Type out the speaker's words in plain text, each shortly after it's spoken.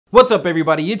What's up,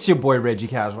 everybody? It's your boy Reggie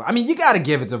Casual. I mean, you gotta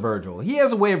give it to Virgil. He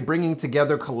has a way of bringing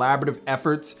together collaborative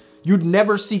efforts you'd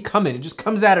never see coming. It just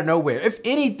comes out of nowhere. If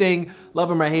anything,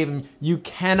 love him or hate him, you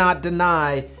cannot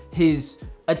deny his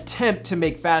attempt to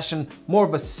make fashion more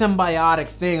of a symbiotic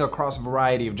thing across a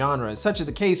variety of genres. Such is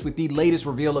the case with the latest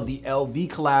reveal of the LV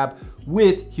collab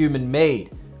with Human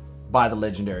Made by the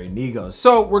legendary Nigo.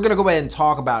 So we're gonna go ahead and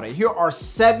talk about it. Here are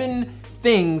 7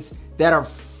 things that are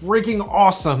freaking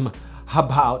awesome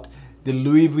about the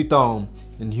Louis Vuitton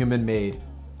and Human Made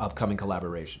upcoming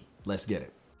collaboration. Let's get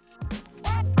it.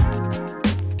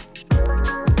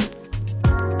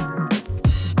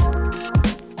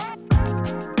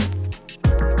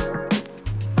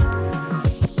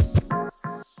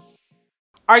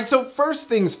 All right, so first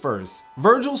things first,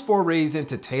 Virgil's forays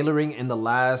into tailoring in the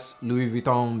last Louis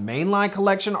Vuitton mainline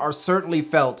collection are certainly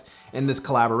felt in this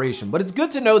collaboration, but it's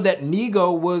good to know that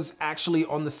Nigo was actually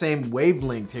on the same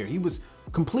wavelength here. He was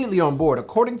completely on board.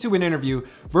 According to an interview,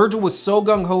 Virgil was so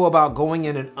gung-ho about going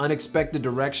in an unexpected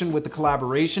direction with the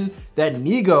collaboration that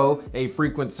Nigo, a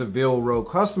frequent Seville Row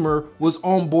customer, was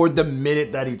on board the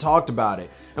minute that he talked about it.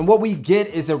 And what we get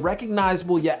is a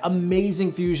recognizable yet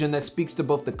amazing fusion that speaks to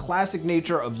both the classic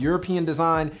nature of European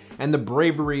design and the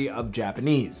bravery of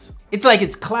Japanese. It's like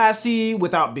it's classy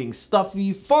without being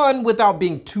stuffy, fun without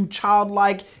being too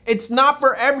childlike. It's not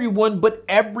for everyone, but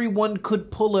everyone could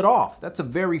pull it off. That's a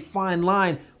very fine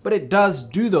line, but it does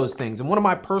do those things. And one of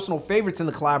my personal favorites in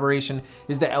the collaboration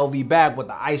is the LV bag with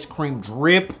the ice cream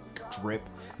drip.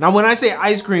 Now, when I say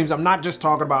ice creams, I'm not just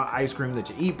talking about ice cream that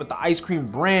you eat, but the ice cream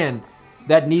brand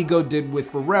that Nigo did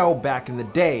with Pharrell back in the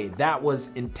day. That was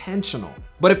intentional.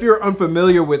 But if you're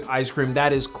unfamiliar with ice cream,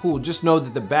 that is cool. Just know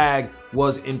that the bag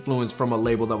was influenced from a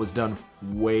label that was done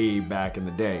way back in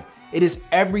the day. It is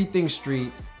everything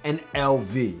street and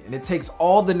LV, and it takes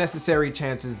all the necessary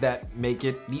chances that make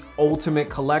it the ultimate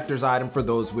collector's item for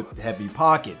those with heavy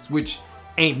pockets, which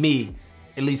ain't me,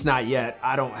 at least not yet.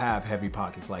 I don't have heavy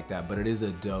pockets like that, but it is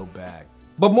a dope bag.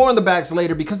 But more on the bags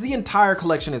later, because the entire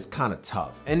collection is kind of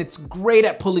tough, and it's great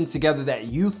at pulling together that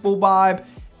youthful vibe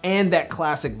and that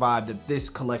classic vibe that this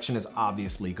collection is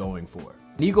obviously going for.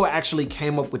 Nigo actually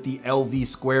came up with the LV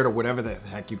squared, or whatever the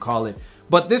heck you call it,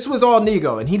 but this was all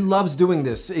Nigo, and he loves doing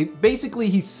this. Basically,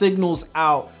 he signals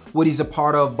out what he's a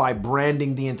part of by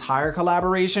branding the entire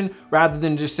collaboration, rather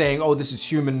than just saying, oh, this is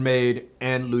Human Made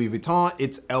and Louis Vuitton,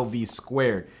 it's LV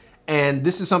squared. And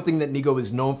this is something that Nigo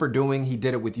is known for doing. He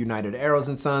did it with United Arrows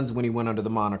and Sons when he went under the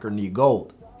moniker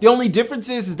Nigold. The only difference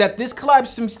is that this collab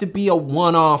seems to be a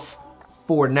one-off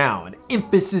for now, an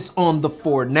emphasis on the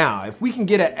for now. If we can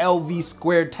get an LV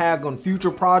squared tag on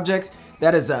future projects,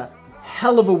 that is a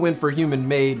hell of a win for Human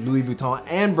Made, Louis Vuitton,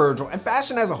 and Virgil, and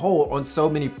fashion as a whole on so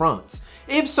many fronts.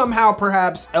 If somehow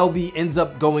perhaps LV ends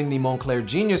up going the Moncler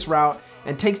Genius route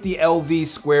and takes the LV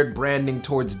squared branding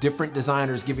towards different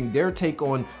designers giving their take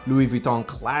on Louis Vuitton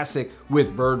classic, with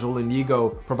Virgil and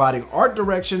Nigo providing art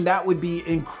direction, that would be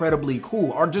incredibly cool.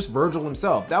 Or just Virgil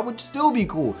himself, that would still be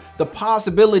cool. The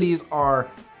possibilities are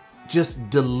just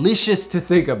delicious to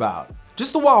think about.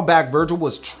 Just a while back, Virgil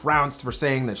was trounced for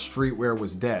saying that streetwear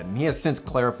was dead, and he has since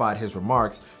clarified his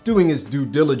remarks, doing his due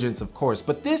diligence, of course.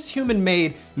 But this Human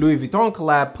Made Louis Vuitton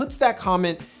collab puts that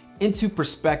comment into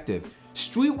perspective.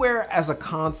 Streetwear as a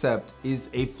concept is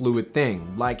a fluid thing.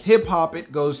 Like hip hop, it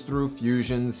goes through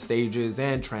fusions, stages,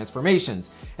 and transformations.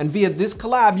 And via this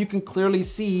collab, you can clearly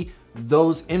see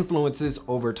those influences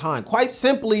over time. Quite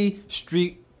simply,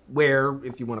 streetwear,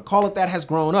 if you want to call it that, has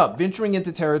grown up, venturing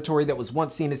into territory that was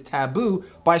once seen as taboo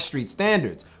by street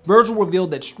standards. Virgil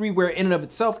revealed that streetwear in and of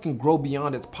itself can grow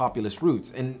beyond its populist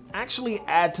roots and actually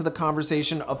add to the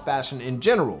conversation of fashion in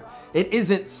general. It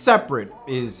isn't separate,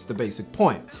 is the basic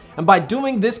point. And by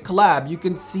doing this collab, you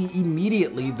can see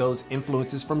immediately those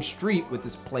influences from street with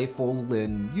this playful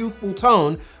and youthful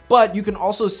tone, but you can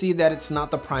also see that it's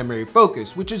not the primary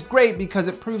focus, which is great because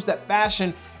it proves that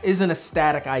fashion isn't a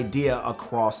static idea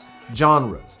across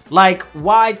genres. Like,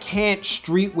 why can't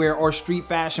streetwear or street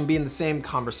fashion be in the same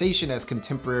conversation as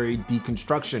contemporary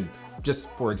deconstruction, just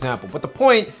for example? But the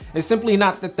point is simply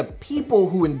not that the people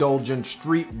who indulge in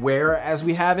streetwear as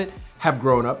we have it have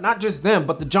grown up, not just them,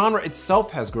 but the genre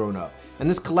itself has grown up. And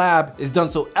this collab is done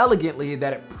so elegantly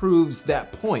that it proves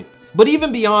that point. But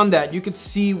even beyond that, you could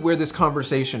see where this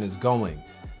conversation is going.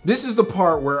 This is the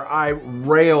part where I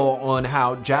rail on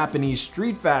how Japanese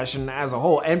street fashion as a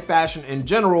whole and fashion in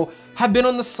general have been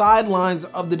on the sidelines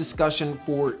of the discussion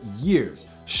for years.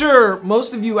 Sure,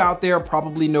 most of you out there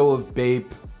probably know of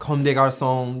Bape, Comme des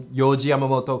Garçons, Yohji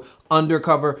Yamamoto,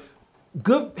 Undercover,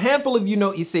 Good handful of you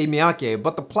know Issei Miyake,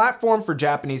 but the platform for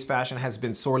Japanese fashion has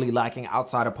been sorely lacking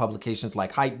outside of publications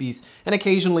like Hypebeast and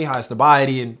occasionally High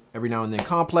Snobiety and every now and then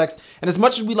Complex. And as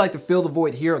much as we like to fill the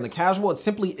void here on the casual, it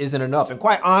simply isn't enough. And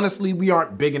quite honestly, we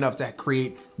aren't big enough to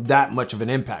create that much of an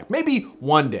impact. Maybe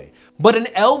one day. But an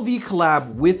LV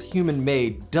collab with Human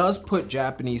Made does put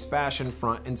Japanese fashion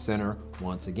front and center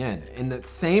once again. In that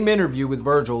same interview with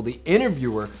Virgil, the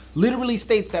interviewer literally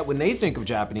states that when they think of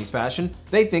Japanese fashion,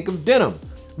 they think of denim,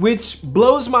 which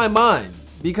blows my mind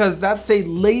because that's a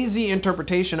lazy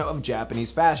interpretation of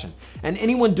Japanese fashion. And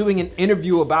anyone doing an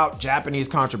interview about Japanese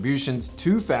contributions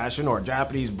to fashion or a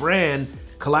Japanese brand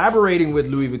collaborating with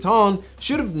Louis Vuitton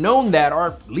should have known that, or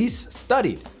at least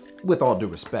studied, with all due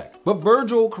respect. But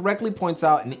Virgil correctly points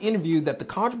out in the interview that the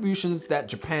contributions that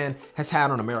Japan has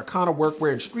had on Americana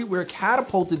workwear and streetwear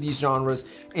catapulted these genres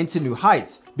into new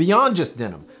heights. Beyond just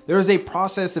denim, there is a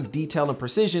process of detail and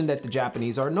precision that the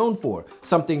Japanese are known for,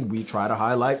 something we try to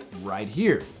highlight right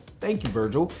here. Thank you,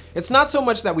 Virgil. It's not so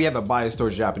much that we have a bias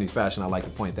towards Japanese fashion, I like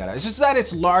to point that out. It's just that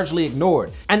it's largely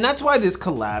ignored. And that's why this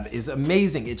collab is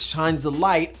amazing. It shines a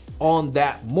light on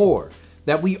that more,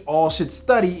 that we all should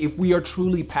study if we are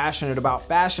truly passionate about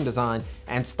fashion design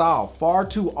and style. Far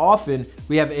too often,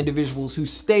 we have individuals who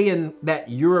stay in that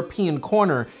European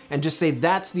corner and just say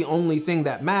that's the only thing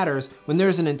that matters, when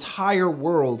there's an entire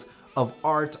world of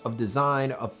art, of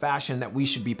design, of fashion that we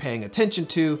should be paying attention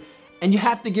to. And you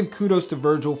have to give kudos to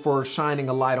Virgil for shining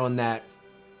a light on that,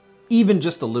 even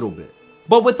just a little bit.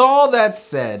 But with all that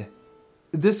said,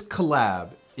 this collab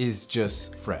is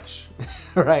just fresh,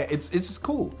 right? It's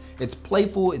cool. It's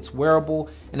playful, it's wearable,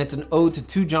 and it's an ode to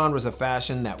two genres of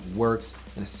fashion that works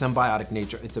in a symbiotic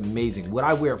nature. It's amazing. Would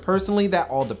I wear it personally? That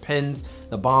all depends.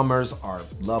 The bombers are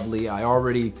lovely. I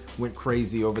already went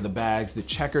crazy over the bags. The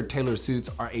checkered tailored suits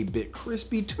are a bit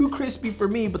crispy, too crispy for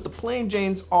me, but the plain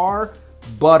Janes are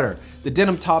butter. The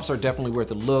denim tops are definitely worth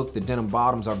a look. The denim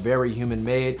bottoms are very Human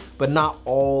Made, but not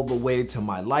all the way to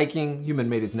my liking. Human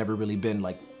Made has never really been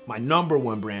like my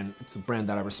 #1 brand. It's a brand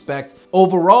that I respect.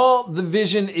 Overall, the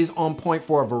vision is on point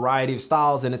for a variety of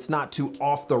styles, and it's not too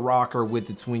off the rocker with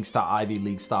its Wingstop Ivy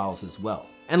League styles as well.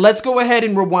 And let's go ahead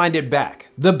and rewind it back.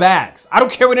 The bags. I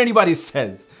don't care what anybody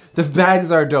says. The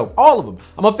bags are dope. All of them.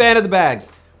 I'm a fan of the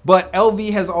bags. But LV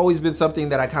has always been something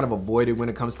that I kind of avoided when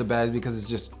it comes to bags because it's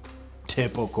just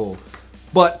typical.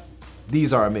 But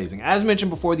these are amazing. As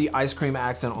mentioned before, the ice cream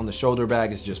accent on the shoulder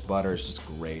bag is just butter. It's just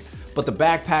great. But the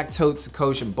backpack totes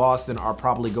Coach and Boston are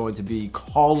probably going to be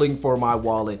calling for my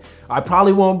wallet. I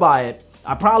probably won't buy it.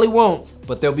 I probably won't,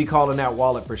 but they'll be calling that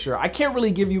wallet for sure. I can't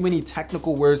really give you any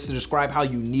technical words to describe how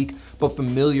unique but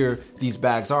familiar these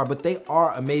bags are, but they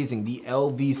are amazing. The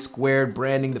LV squared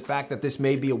branding, the fact that this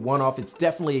may be a one-off, it's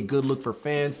definitely a good look for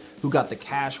fans who got the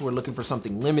cash, who are looking for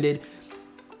something limited.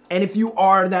 And if you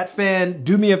are that fan,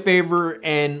 do me a favor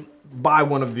and buy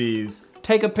one of these.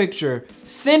 Take a picture,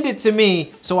 send it to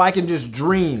me so I can just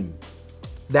dream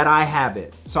that I have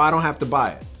it, so I don't have to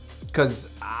buy it. Because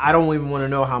I don't even want to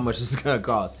know how much it's gonna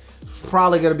cost. It's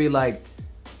probably gonna be like,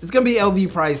 it's gonna be LV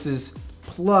prices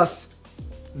plus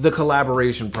the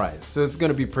collaboration price. So it's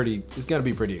gonna be pretty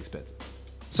expensive.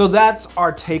 So that's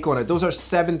our take on it. Those are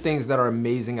 7 things that are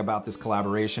amazing about this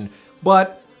collaboration,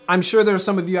 but I'm sure there are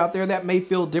some of you out there that may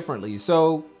feel differently.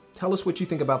 So tell us what you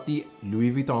think about the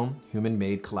Louis Vuitton Human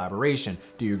Made collaboration.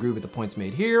 Do you agree with the points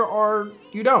made here or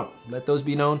you don't? Let those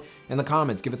be known in the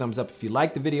comments. Give a thumbs up if you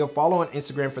liked the video. Follow on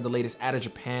Instagram for the latest out of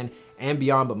Japan and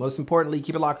beyond. But most importantly,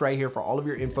 keep it locked right here for all of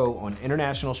your info on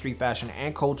international street fashion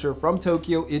and culture from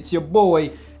Tokyo. It's your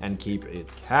boy, and keep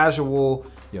it casual.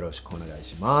 Yoroshiku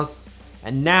onegaishimasu.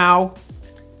 And now,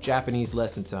 Japanese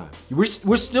lesson time.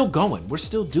 We're still going. We're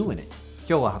still doing it.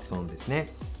 Kyou wa hatsuon desu ne.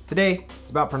 Today, it's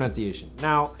about pronunciation.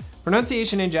 Now,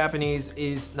 pronunciation in Japanese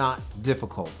is not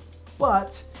difficult,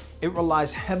 but it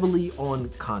relies heavily on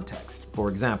context. For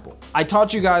example, I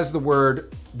taught you guys the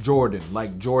word Jordan,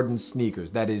 like Jordan sneakers.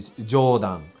 That is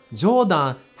Jodan.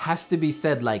 Jodan has to be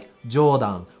said like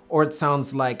Jodan, or it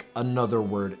sounds like another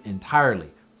word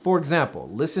entirely. For example,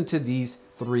 listen to these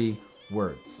 3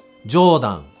 words.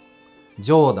 Jodan,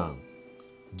 Jodan,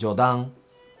 Jodan,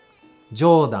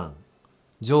 Jodan,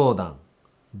 Jodan,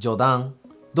 Jodan.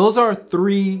 Those are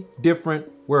 3 different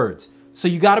words. So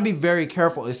you gotta be very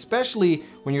careful, especially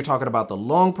when you're talking about the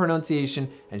long pronunciation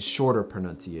and shorter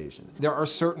pronunciation. There are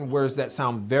certain words that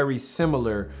sound very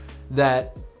similar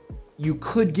that you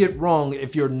could get wrong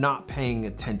if you're not paying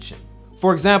attention.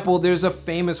 For example, there's a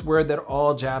famous word that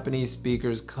all Japanese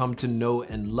speakers come to know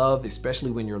and love, especially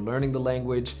when you're learning the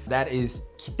language. That is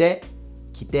kite,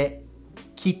 kite,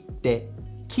 kite,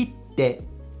 kite,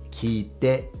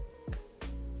 kite.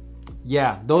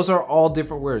 Yeah, those are all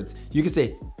different words. You can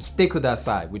say kite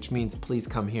kudasai, which means please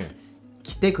come here.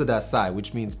 Kite kudasai,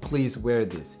 which means please wear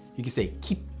this. You can say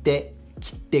kite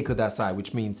kudasai,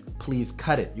 which means please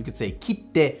cut it. You could say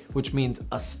kite, which means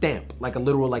a stamp, like a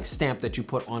literal like stamp that you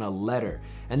put on a letter.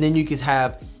 And then you could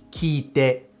have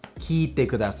kite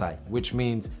kudasai, which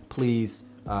means please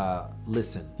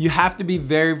listen. You have to be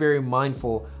very, very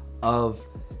mindful of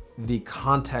the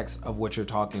context of what you're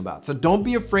talking about. So don't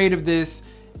be afraid of this.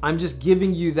 I'm just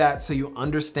giving you that so you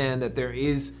understand that there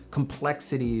is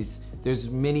complexities. There's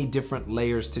many different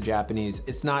layers to Japanese.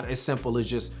 It's not as simple as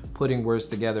just putting words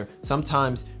together.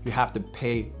 Sometimes you have to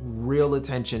pay real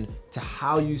attention to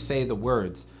how you say the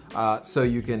words so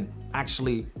you can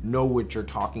actually know what you're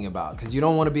talking about. Because you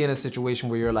don't want to be in a situation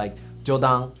where you're like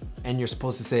jodan and you're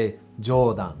supposed to say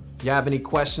jodan. If you have any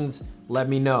questions, let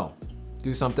me know.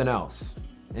 Do something else.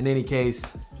 In any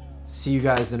case, see you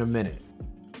guys in a minute.